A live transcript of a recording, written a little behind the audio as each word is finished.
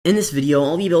In this video,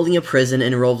 I'll be building a prison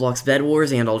in Roblox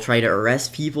BedWars, and I'll try to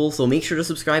arrest people, so make sure to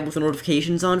subscribe with the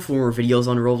notifications on for more videos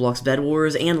on Roblox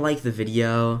BedWars, and like the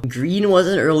video. Green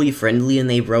wasn't really friendly and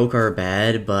they broke our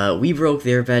bed, but we broke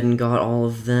their bed and got all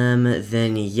of them.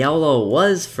 Then yellow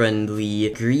was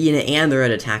friendly, green and red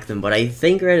attacked them, but I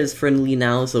think red is friendly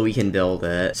now, so we can build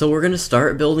it. So we're gonna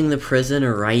start building the prison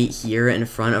right here in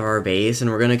front of our base,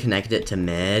 and we're gonna connect it to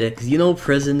mid, because you know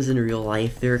prisons in real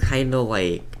life, they're kinda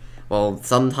like, well,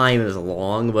 sometimes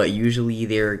long, but usually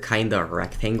they're kind of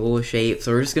rectangle shaped,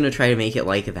 so we're just gonna try to make it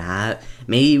like that.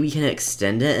 Maybe we can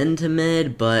extend it into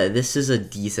mid, but this is a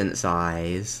decent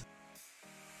size.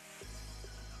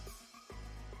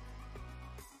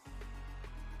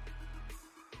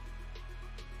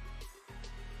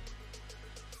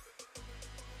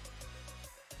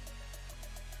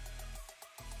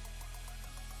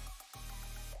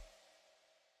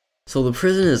 So the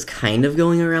prison is kind of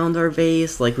going around our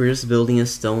base, like we're just building a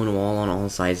stone wall on all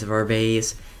sides of our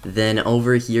base. Then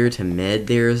over here to mid,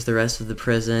 there's the rest of the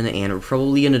prison, and we're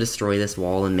probably going to destroy this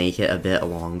wall and make it a bit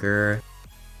longer.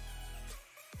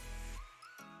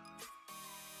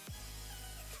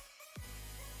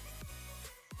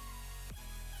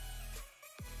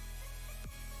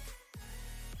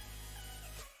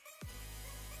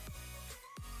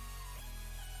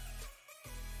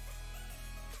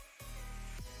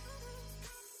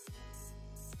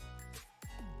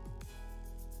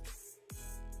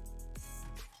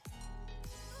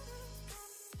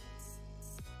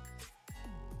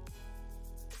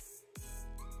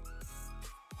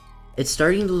 It's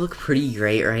starting to look pretty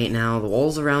great right now. The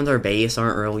walls around our base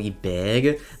aren't really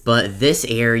big, but this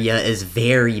area is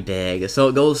very big. So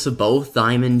it goes to both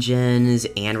diamond gens,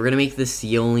 and we're gonna make the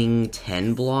ceiling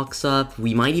 10 blocks up.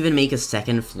 We might even make a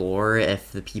second floor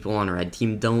if the people on red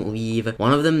team don't leave.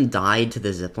 One of them died to the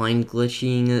zipline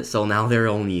glitching, so now there are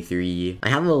only 3. I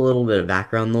have a little bit of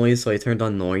background noise, so I turned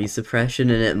on noise suppression,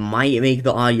 and it might make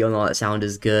the audio not sound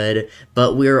as good,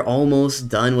 but we're almost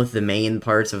done with the main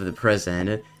parts of the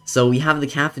prison. So we have the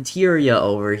cafeteria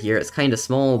over here. It's kind of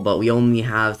small, but we only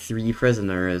have 3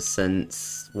 prisoners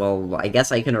since, well, I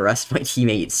guess I can arrest my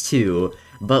teammates too.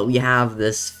 But we have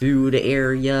this food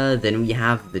area, then we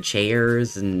have the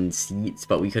chairs and seats,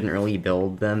 but we couldn't really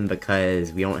build them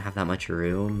because we don't have that much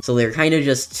room. So they're kind of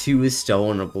just 2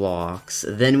 stone blocks.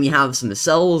 Then we have some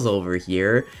cells over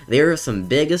here. There are some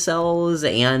big cells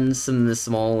and some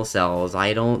small cells.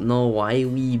 I don't know why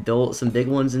we built some big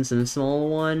ones and some small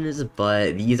ones,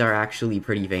 but these are actually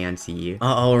pretty fancy.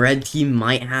 Uh-oh, red team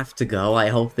might have to go. I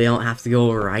hope they don't have to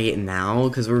go right now,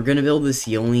 because we're gonna build the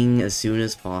ceiling as soon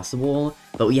as possible.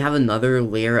 But we have another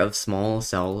layer of small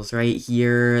cells right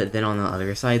here, then on the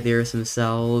other side there are some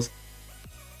cells.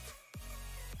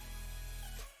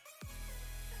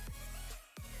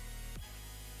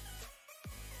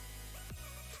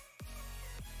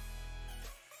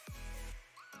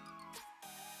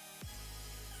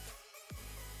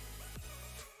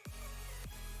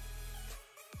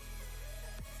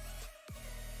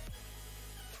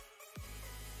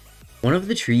 One of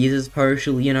the trees is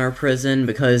partially in our prison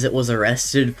because it was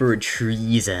arrested for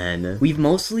treason. We've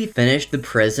mostly finished the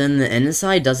prison. The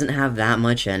inside doesn't have that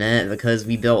much in it because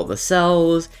we built the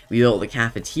cells, we built the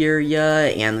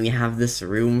cafeteria, and we have this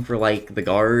room for like the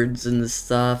guards and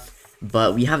stuff.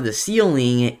 But we have the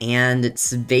ceiling, and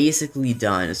it's basically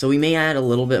done. So we may add a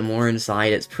little bit more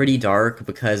inside. It's pretty dark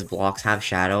because blocks have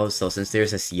shadows, so since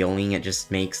there's a ceiling, it just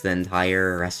makes the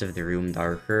entire rest of the room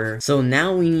darker. So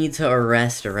now we need to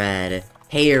arrest red.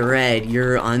 Hey red,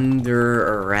 you're under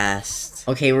arrest.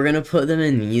 Okay, we're gonna put them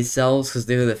in these cells because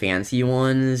they're the fancy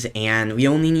ones, and we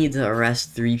only need to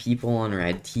arrest 3 people on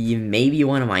red team, maybe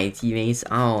one of my teammates,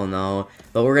 I don't know.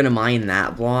 But we're gonna mine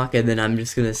that block, and then I'm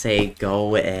just gonna say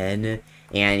go in,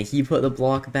 and he put the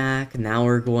block back. Now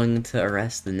we're going to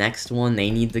arrest the next one.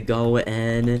 They need to go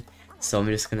in, so I'm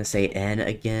just gonna say in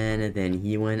again, and then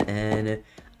he went in.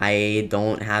 I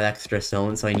don't have extra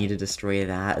stone, so I need to destroy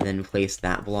that, and then place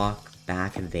that block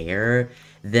back there.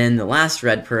 Then the last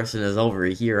red person is over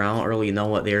here. I don't really know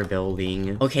what they're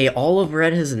building. Okay, all of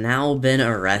red has now been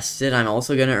arrested. I'm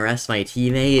also gonna arrest my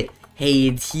teammate.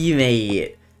 Hey,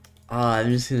 teammate. I'm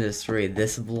just gonna destroy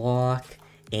this block,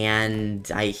 and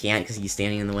I can't because he's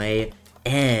standing in the way.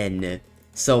 N.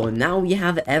 So now we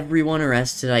have everyone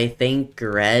arrested. I think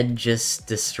red just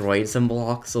destroyed some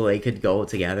blocks so they could go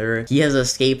together. He has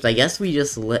escaped. I guess we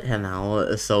just let him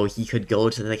out so he could go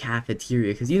to the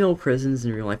cafeteria, because you know prisons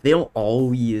in real life, they don't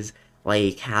always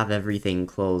like have everything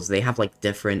closed. They have like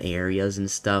different areas and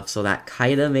stuff, so that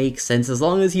kind of makes sense as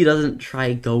long as he doesn't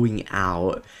try going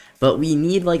out. But we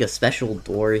need like a special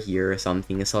door here or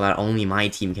something so that only my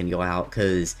team can go out,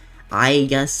 because I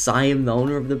guess I am the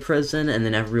owner of the prison, and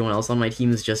then everyone else on my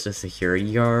team is just a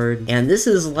security guard. And this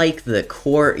is like the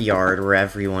courtyard where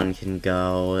everyone can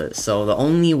go, so the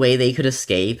only way they could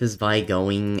escape is by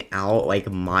going out,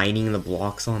 like, mining the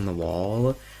blocks on the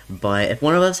wall. But if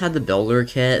one of us had the builder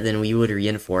kit, then we would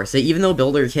reinforce it. Even though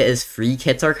builder kit is free,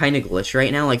 kits are kind of glitched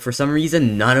right now. Like, for some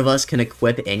reason, none of us can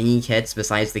equip any kits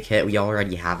besides the kit we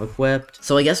already have equipped.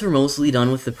 So I guess we're mostly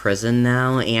done with the prison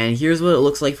now, and here's what it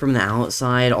looks like from the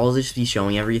outside. I'll just be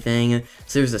showing everything.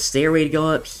 So there's a stairway to go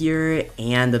up here,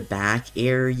 and the back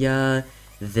area.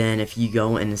 Then if you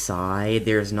go inside,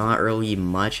 there's not really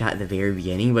much at the very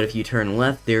beginning, but if you turn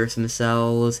left, there are some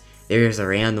cells. There's a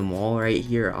random wall right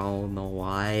here, I don't know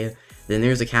why. Then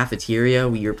there's a cafeteria.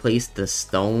 We replaced the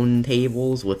stone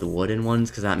tables with the wooden ones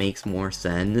because that makes more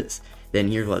sense. Then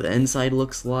here's what the inside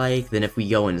looks like. Then if we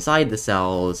go inside the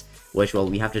cells, which, well,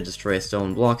 we have to destroy a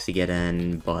stone block to get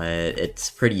in, but it's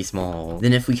pretty small.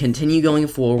 Then if we continue going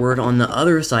forward, on the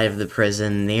other side of the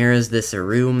prison, there's this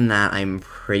room that I'm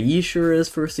pretty sure is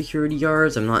for security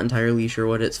guards. I'm not entirely sure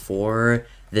what it's for.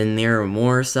 Then there are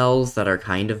more cells that are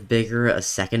kind of bigger, a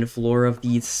second floor of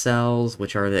these cells,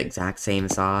 which are the exact same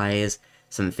size,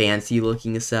 some fancy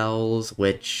looking cells,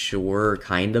 which were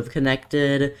kind of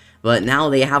connected, but now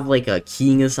they have like a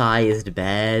king-sized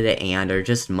bed and are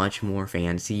just much more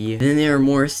fancy. Then there are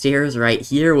more stairs right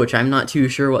here, which I'm not too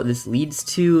sure what this leads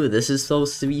to. This is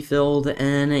supposed to be filled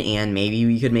in, and maybe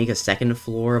we could make a second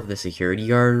floor of the security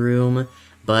guard room,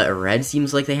 but red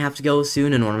seems like they have to go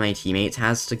soon, and one of my teammates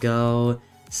has to go.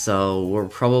 So we're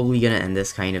probably gonna end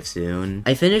this kind of soon.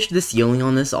 I finished the ceiling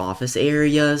on this office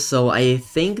area, so I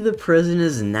think the prison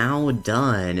is now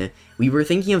done. We were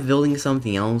thinking of building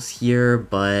something else here,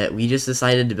 but we just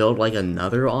decided to build like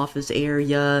another office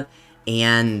area,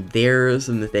 and there's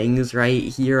some things right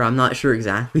here. I'm not sure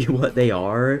exactly what they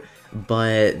are,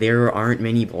 but there aren't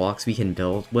many blocks we can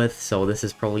build with, so this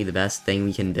is probably the best thing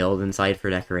we can build inside for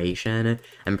decoration.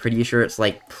 I'm pretty sure it's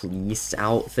like police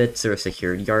outfits or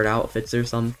security guard outfits or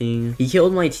something. He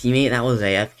killed my teammate that was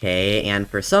AFK, and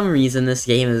for some reason this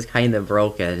game is kind of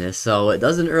broken, so it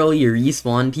doesn't really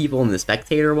respawn people in the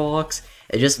spectator box.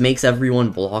 It just makes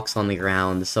everyone blocks on the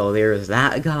ground. So there's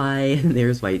that guy, and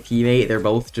there's my teammate. They're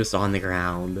both just on the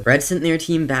ground. Red sent their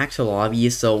team back to lobby,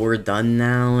 so we're done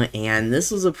now. And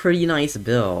this was a pretty nice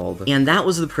build. And that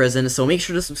was the prison, so make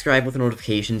sure to subscribe with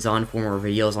notifications on for more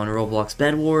videos on Roblox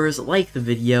BedWars. Like the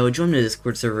video, join the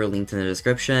Discord server linked in the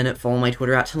description. Follow my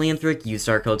Twitter at Telanthric, use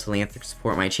star code Telanthric to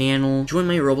support my channel. Join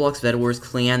my Roblox BedWars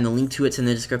clan, the link to it's in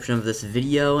the description of this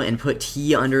video. And put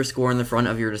T_ in the front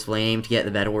of your display name to get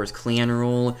the BedWars clan.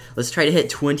 Let's try to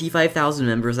hit 25,000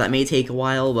 members. That may take a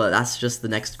while, but that's just the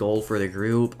next goal for the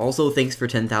group. Also, thanks for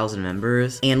 10,000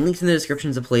 members. And linked in the description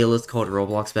is a playlist called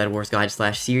Roblox BedWars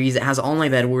Guide/Series. It has all my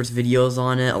BedWars videos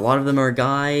on it. A lot of them are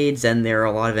guides, and there are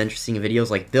a lot of interesting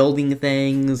videos like building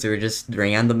things or just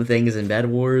random things in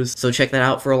BedWars. So check that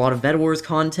out for a lot of BedWars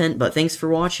content, but thanks for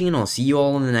watching, and I'll see you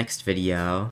all in the next video.